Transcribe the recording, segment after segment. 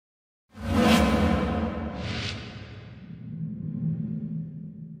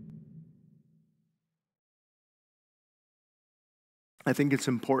I think it's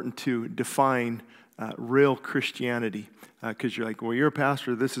important to define real Christianity, because you're like, well, you're a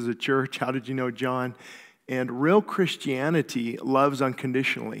pastor, this is a church, how did you know John? And real Christianity loves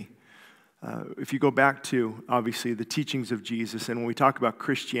unconditionally. If you go back to, obviously, the teachings of Jesus, and when we talk about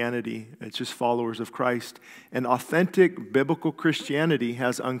Christianity, it's just followers of Christ. And authentic biblical Christianity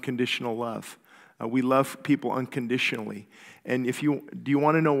has unconditional love. We love people unconditionally. And do you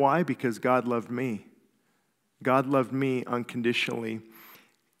want to know why? Because God loved me. God loved me unconditionally.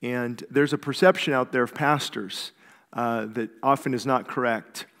 And there's a perception out there of pastors that often is not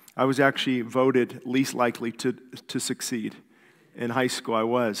correct. I was actually voted least likely to succeed. In high school, I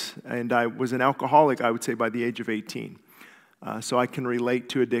was. And I was an alcoholic, I would say, by the age of 18. So I can relate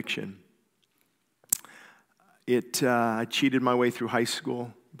to addiction. I cheated my way through high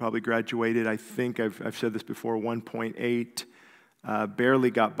school, probably graduated, I think I've said this before, 1.8.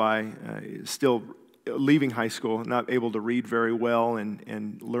 Barely got by, still leaving high school, not able to read very well,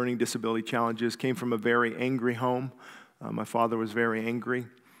 and learning disability challenges. Came from a very angry home. My father was very angry.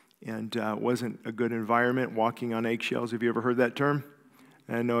 And wasn't a good environment, walking on eggshells. Have you ever heard that term?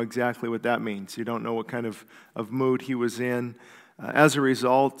 I know exactly what that means. You don't know what kind of mood he was in. As a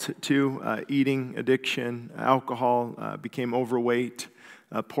result, too, eating addiction, alcohol, became overweight,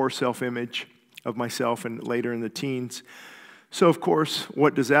 poor self-image of myself, and later in the teens. So, of course,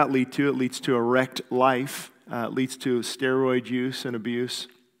 what does that lead to? It leads to a wrecked life. It leads to steroid use and abuse,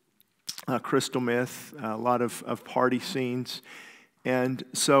 crystal meth, a lot of party scenes. And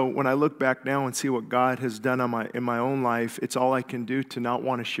so when I look back now and see what God has done in my own life, it's all I can do to not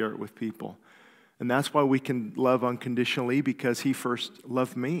want to share it with people. And that's why we can love unconditionally, because He first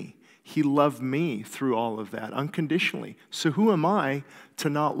loved me. He loved me through all of that unconditionally. So who am I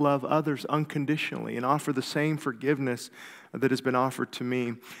to not love others unconditionally and offer the same forgiveness that has been offered to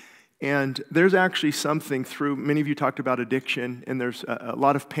me? And there's actually something through, many of you talked about addiction, and there's a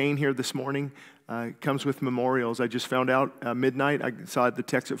lot of pain here this morning. It comes with memorials. I just found out midnight, I saw the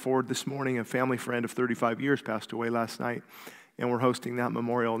text it forward this morning, a family friend of 35 years passed away last night, and we're hosting that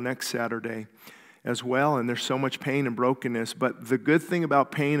memorial next Saturday as well. And there's so much pain and brokenness, but the good thing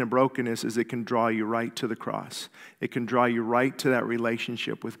about pain and brokenness is it can draw you right to the cross. It can draw you right to that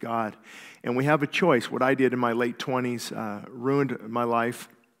relationship with God. And we have a choice. What I did in my late 20s ruined my life,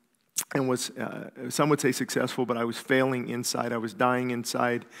 and was, some would say successful, but I was failing inside. I was dying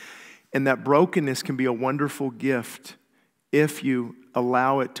inside. And that brokenness can be a wonderful gift if you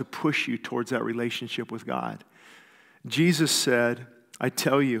allow it to push you towards that relationship with God. Jesus said, I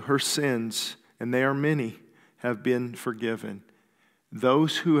tell you, her sins, and they are many, have been forgiven.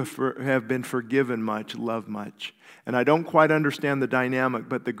 Those who have been forgiven much love much. And I don't quite understand the dynamic,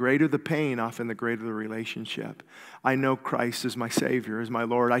 but the greater the pain, often the greater the relationship. I know Christ is my Savior, is my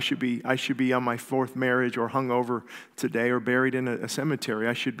Lord. I should be on my fourth marriage, or hungover today, or buried in a cemetery.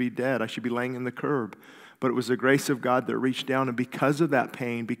 I should be dead. I should be laying in the curb. But it was the grace of God that reached down, and because of that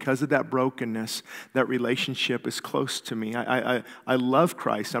pain, because of that brokenness, that relationship is close to me. I love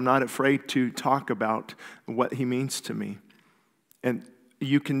Christ. I'm not afraid to talk about what He means to me. And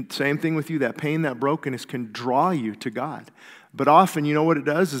you can, same thing with you, that pain, that brokenness can draw you to God. But often, you know what it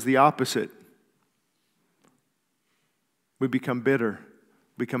does is the opposite. We become bitter,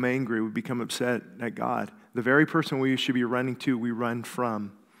 become angry, we become upset at God. The very person we should be running to, we run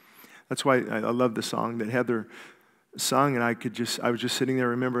from. That's why I love the song that Heather sung, and I was just sitting there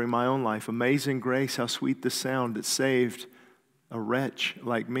remembering my own life. Amazing grace, how sweet the sound that saved a wretch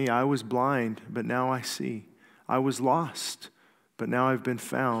like me. I was blind, but now I see. I was lost, but now I've been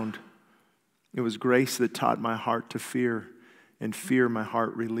found. It was grace that taught my heart to fear, and fear my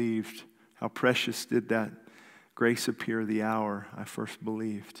heart relieved. How precious did that grace appear the hour I first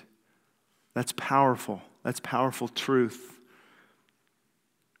believed. That's powerful. That's powerful truth.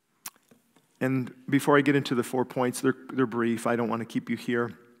 And before I get into the 4 points, they're brief. I don't want to keep you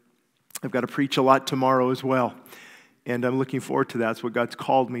here. I've got to preach a lot tomorrow as well. And I'm looking forward to that. That's what God's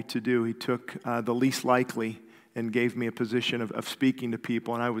called me to do. He took the least likely and gave me a position of speaking to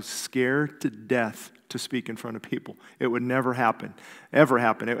people. And I was scared to death to speak in front of people. It would never happen, ever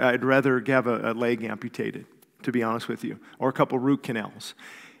happen. I'd rather have a leg amputated, to be honest with you, or a couple root canals.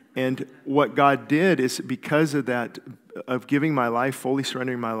 And what God did is, because of that, of giving my life, fully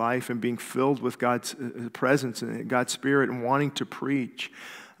surrendering my life, and being filled with God's presence and God's Spirit and wanting to preach,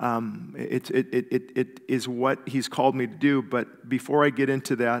 it is what He's called me to do. But before I get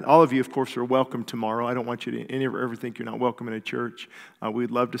into that, all of you, of course, are welcome tomorrow. I don't want you to ever think you're not welcome in a church.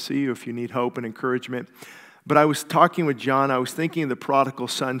 We'd love to see you if you need hope and encouragement. But I was talking with John. I was thinking of the prodigal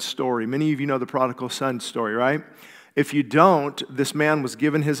son story. Many of you know the prodigal son story, right? If you don't, this man was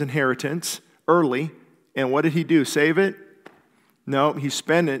given his inheritance early, and what did he do? Save it? No, he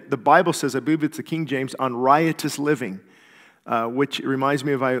spent it, the Bible says, I believe it's the King James, on riotous living, which reminds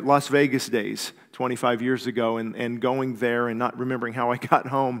me of my Las Vegas days 25 years ago and going there and not remembering how I got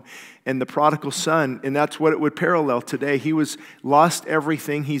home. And the prodigal son, and that's what it would parallel today. He lost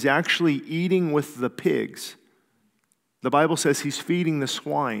everything. He's actually eating with the pigs. The Bible says he's feeding the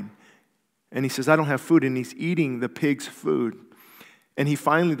swine. And he says, I don't have food, and he's eating the pig's food. And he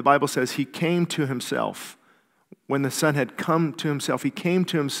finally, the Bible says, he came to himself. When the son had come to himself, he came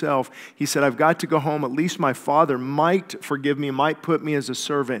to himself. He said, I've got to go home. At least my father might forgive me, might put me as a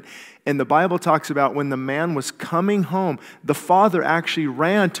servant. And the Bible talks about when the man was coming home, the father actually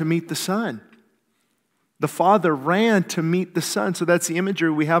ran to meet the son. The father ran to meet the son. So that's the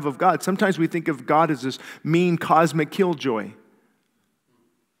imagery we have of God. Sometimes we think of God as this mean cosmic killjoy.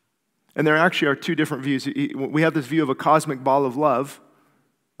 And there actually are two different views. We have this view of a cosmic ball of love,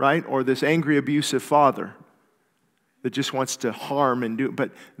 right? Or this angry, abusive father that just wants to harm and do. But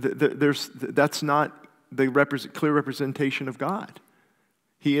that's not the clear representation of God.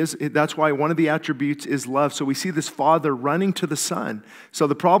 That's why one of the attributes is love. So we see this father running to the son. So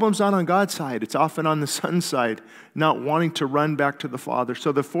the problem's not on God's side. It's often on the son's side, not wanting to run back to the father.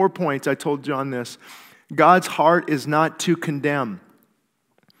 So the 4 points, I told John this. God's heart is not to condemn.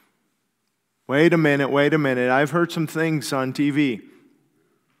 Wait a minute. I've heard some things on TV.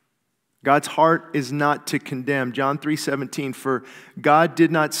 God's heart is not to condemn. John 3:17, for God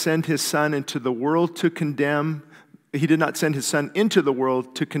did not send his son into the world to condemn. He did not send his son into the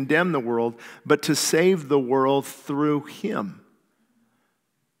world to condemn the world, but to save the world through him.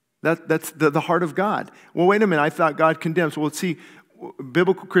 That's the heart of God. Well, wait a minute, I thought God condemns. Well, see,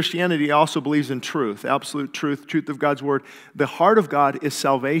 biblical Christianity also believes in truth, absolute truth, truth of God's word. The heart of God is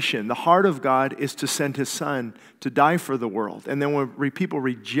salvation. The heart of God is to send his son to die for the world. And then when people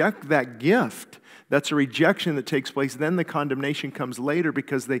reject that gift, that's a rejection that takes place. Then the condemnation comes later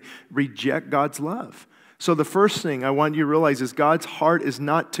because they reject God's love. So the first thing I want you to realize is God's heart is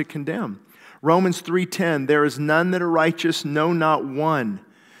not to condemn. Romans 3:10, there is none that are righteous, no, not one.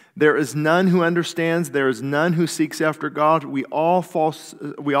 There is none who understands. There is none who seeks after God. We all fall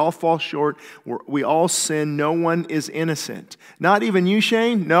short. We all sin. No one is innocent. Not even you,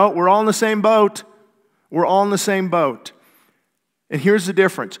 Shane. No, we're all in the same boat. We're all in the same boat. And here's the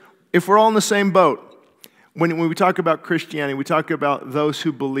difference. If we're all in the same boat, when we talk about Christianity, we talk about those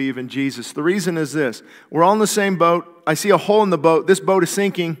who believe in Jesus. The reason is this. We're all in the same boat. I see a hole in the boat. This boat is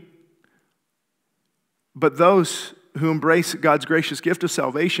sinking. But those who embrace God's gracious gift of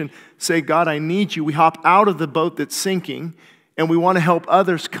salvation say, God, I need you. We hop out of the boat that's sinking, and we want to help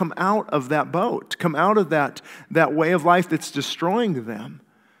others come out of that boat, come out of that way of life that's destroying them.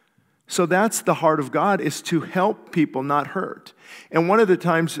 So that's the heart of God, is to help people, not hurt. And many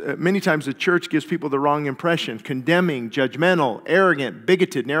times the church gives people the wrong impression, condemning, judgmental, arrogant,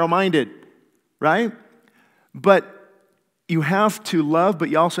 bigoted, narrow-minded, right? But you have to love, but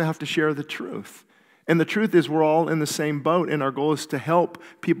you also have to share the truth. And the truth is we're all in the same boat, and our goal is to help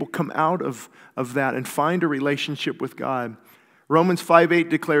people come out of that and find a relationship with God. Romans 5:8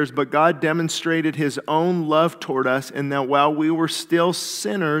 declares, but God demonstrated his own love toward us in that while we were still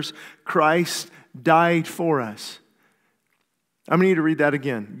sinners, Christ died for us. I'm going to need to read that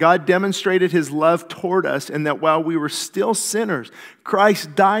again. God demonstrated his love toward us in that while we were still sinners,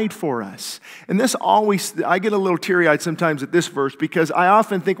 Christ died for us. And this I get a little teary-eyed sometimes at this verse because I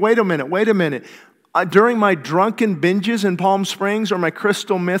often think, wait a minute. During my drunken binges in Palm Springs or my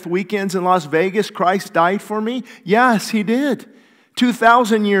crystal meth weekends in Las Vegas, Christ died for me? Yes, he did.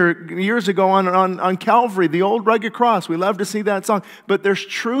 2,000 years ago on Calvary, the old rugged cross. We love to see that song. But there's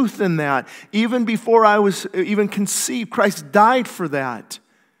truth in that. Even before I was even conceived, Christ died for that.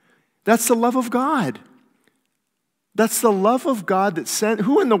 That's the love of God. That's the love of God that sent.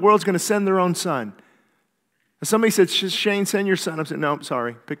 Who in the world is going to send their own son? Somebody said, Shane, send your son. I said, no,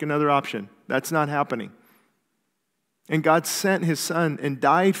 sorry, pick another option. That's not happening. And God sent his son and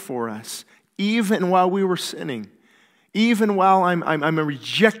died for us, even while we were sinning. Even while I'm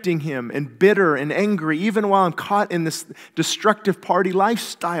rejecting him and bitter and angry, even while I'm caught in this destructive party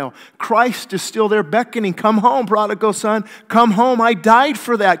lifestyle, Christ is still there beckoning, come home, prodigal son, come home. I died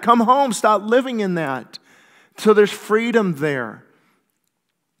for that. Come home, stop living in that. So there's freedom there.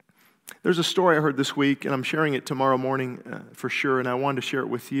 There's a story I heard this week, and I'm sharing it tomorrow morning for sure, and I wanted to share it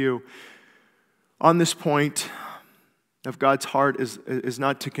with you. On this point of God's heart is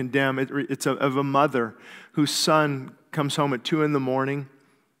not to condemn. It's of a mother whose son comes home at 2 a.m.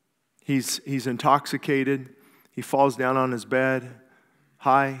 He's intoxicated. He falls down on his bed,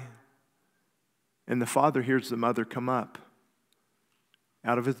 high, and the father hears the mother come up.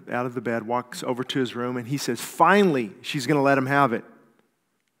 out of the bed, walks over to his room, and he says, finally, she's going to let him have it.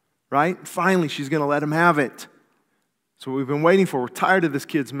 Right? Finally, she's going to let him have it. That's what we've been waiting for. We're tired of this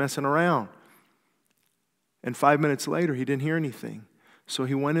kid's messing around. And 5 minutes later, he didn't hear anything. So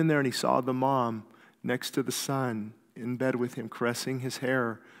he went in there and he saw the mom next to the son in bed with him, caressing his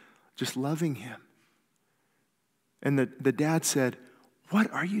hair, just loving him. And the dad said,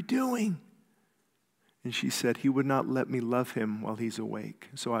 "What are you doing?" And she said, "He would not let me love him while he's awake,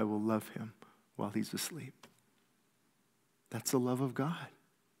 so I will love him while he's asleep." That's the love of God.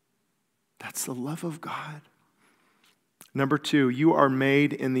 That's the love of God. Number 2, you are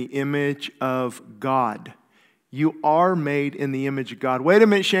made in the image of God. You are made in the image of God. Wait a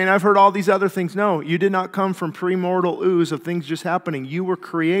minute, Shane, I've heard all these other things. No, you did not come from premortal ooze of things just happening. You were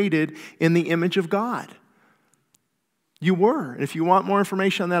created in the image of God. You were. And if you want more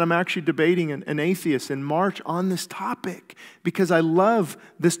information on that, I'm actually debating an atheist in March on this topic because I love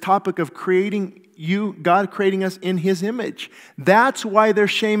this topic of creating you, God creating us in His image. That's why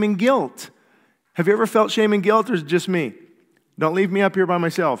there's shame and guilt. Have you ever felt shame and guilt, or is it just me? Don't leave me up here by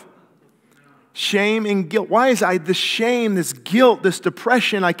myself. Shame and guilt. Why is this shame, this guilt, this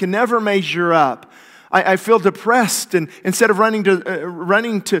depression I can never measure up? I feel depressed, and instead of running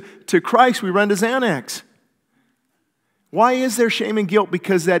to Christ, we run to Xanax. Why is there shame and guilt?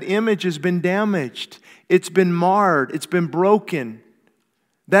 Because that image has been damaged. It's been marred. It's been broken.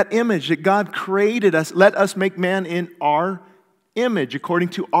 That image that God created us, let us make man in our image, according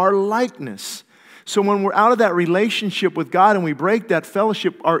to our likeness. So when we're out of that relationship with God and we break that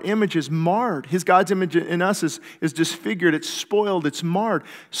fellowship, our image is marred. God's image in us is disfigured. It's spoiled. It's marred.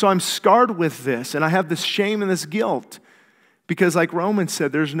 So I'm scarred with this, and I have this shame and this guilt. Because like Romans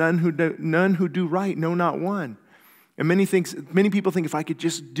said, there's none who do right, no, not one. And many people think if I could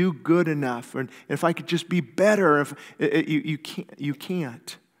just do good enough, and if I could just be better, you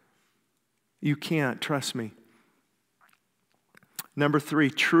can't. You can't, trust me. Number 3,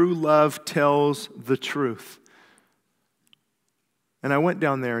 true love tells the truth. And I went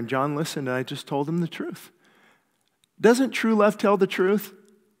down there, and John listened, and I just told him the truth. Doesn't true love tell the truth?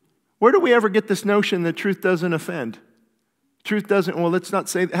 Where do we ever get this notion that truth doesn't offend? Truth doesn't, well, let's not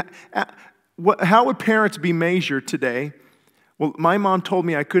say that. How would parents be measured today? Well, my mom told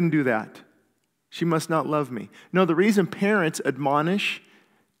me I couldn't do that. She must not love me. No, the reason parents admonish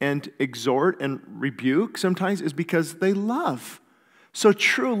and exhort and rebuke sometimes is because they love. So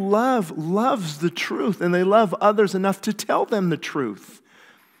true love loves the truth, and they love others enough to tell them the truth.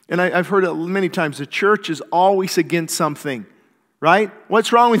 And I've heard it many times, the church is always against something, right?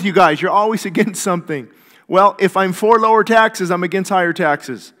 What's wrong with you guys? You're always against something. Well, if I'm for lower taxes, I'm against higher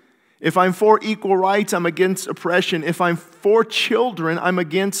taxes. If I'm for equal rights, I'm against oppression. If I'm for children, I'm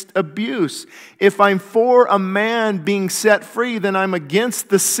against abuse. If I'm for a man being set free, then I'm against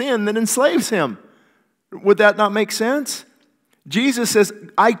the sin that enslaves him. Would that not make sense? Jesus says,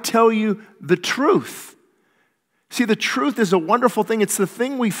 I tell you the truth. See, the truth is a wonderful thing. It's the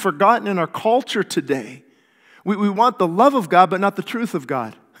thing we've forgotten in our culture today. We want the love of God, but not the truth of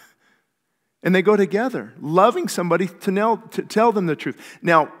God. And they go together, loving somebody to tell them the truth.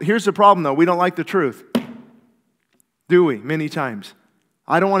 Now, here's the problem, though. We don't like the truth, do we? Many times.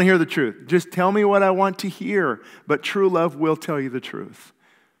 I don't want to hear the truth. Just tell me what I want to hear. But true love will tell you the truth.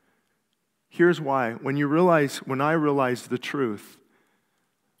 Here's why. When I realize the truth,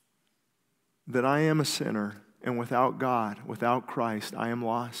 that I am a sinner, and without God, without Christ, I am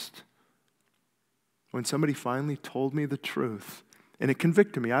lost. When somebody finally told me the truth, and it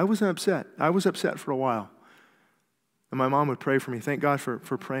convicted me. I wasn't upset. I was upset for a while. And my mom would pray for me. Thank God for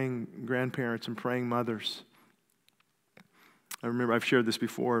praying grandparents and praying mothers. I remember I've shared this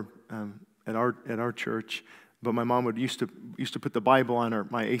before at our church, but my mom used to put the Bible on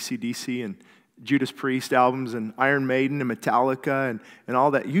my AC/DC and Judas Priest albums and Iron Maiden and Metallica and all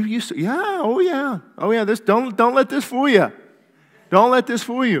that. You used to, oh yeah. This don't let this fool you. Don't let this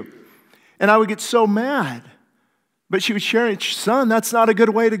fool you. And I would get so mad. But she would share, son, that's not a good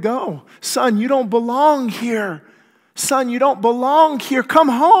way to go. Son, you don't belong here. Son, you don't belong here. Come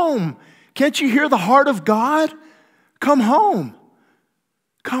home. Can't you hear the heart of God? Come home.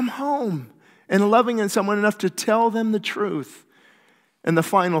 Come home. And loving someone enough to tell them the truth. And the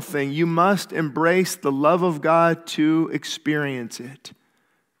final thing, you must embrace the love of God to experience it.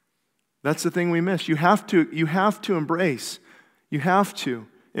 That's the thing we miss. You have to embrace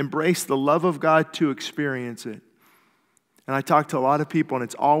the love of God to experience it. And I talk to a lot of people, and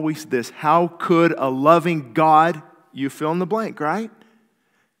it's always this: how could a loving God, you fill in the blank, right?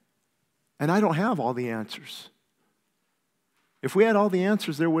 And I don't have all the answers. If we had all the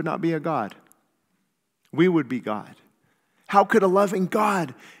answers, there would not be a God. We would be God. How could a loving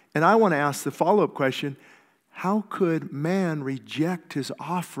God? And I want to ask the follow-up question, how could man reject his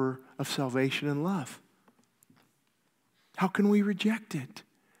offer of salvation and love? How can we reject it?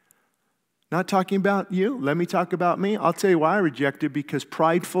 Not talking about you. Let me talk about me. I'll tell you why I reject it, because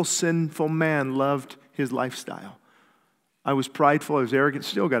prideful, sinful man loved his lifestyle. I was prideful, I was arrogant,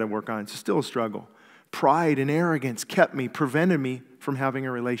 still got to work on it. It's still a struggle. Pride and arrogance prevented me from having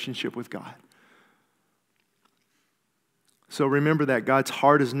a relationship with God. So remember that God's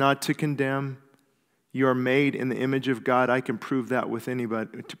heart is not to condemn. You are made in the image of God. I can prove that with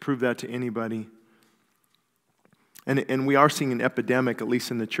anybody, to prove that to anybody. And we are seeing an epidemic, at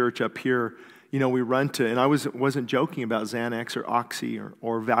least in the church up here. You know, we run to, and I wasn't joking about Xanax or Oxy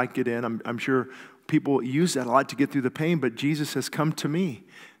or Vicodin. I'm sure people use that a lot to get through the pain, but Jesus says, come to me.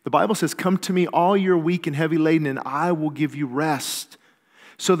 The Bible says, come to me, all you're weak and heavy laden, and I will give you rest.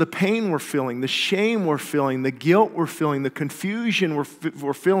 So the pain we're feeling, the shame we're feeling, the guilt we're feeling, the confusion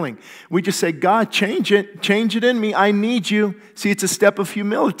we're feeling, we just say, God, change it in me. I need you. See, it's a step of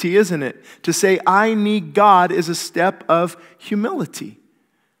humility, isn't it? To say, I need God is a step of humility.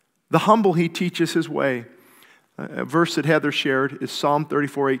 The humble, he teaches his way. A verse that Heather shared is Psalm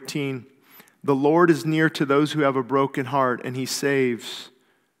 34:18. The Lord is near to those who have a broken heart, and he saves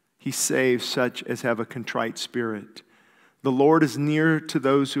such as have a contrite spirit. The Lord is near to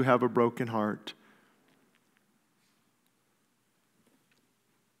those who have a broken heart.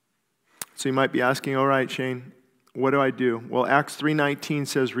 So you might be asking, all right, Shane, what do I do? Well, Acts 3:19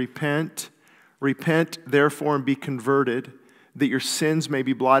 says, repent therefore and be converted, that your sins may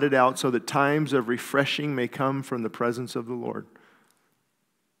be blotted out, so that times of refreshing may come from the presence of the Lord.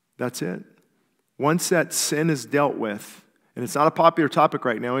 That's it. Once that sin is dealt with, and it's not a popular topic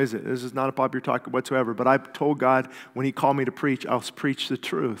right now, is it? This is not a popular topic whatsoever. But I told God when he called me to preach, I'll preach the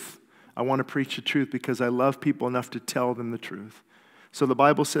truth. I want to preach the truth because I love people enough to tell them the truth. So the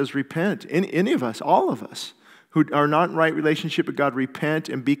Bible says repent. Any of us, all of us, who are not in right relationship with God, repent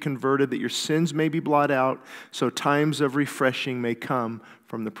and be converted that your sins may be blotted out so times of refreshing may come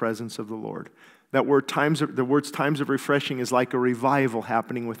from the presence of the Lord. That word times of refreshing is like a revival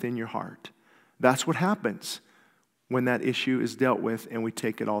happening within your heart. That's what happens when that issue is dealt with and we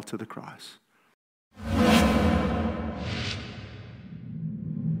take it all to the cross.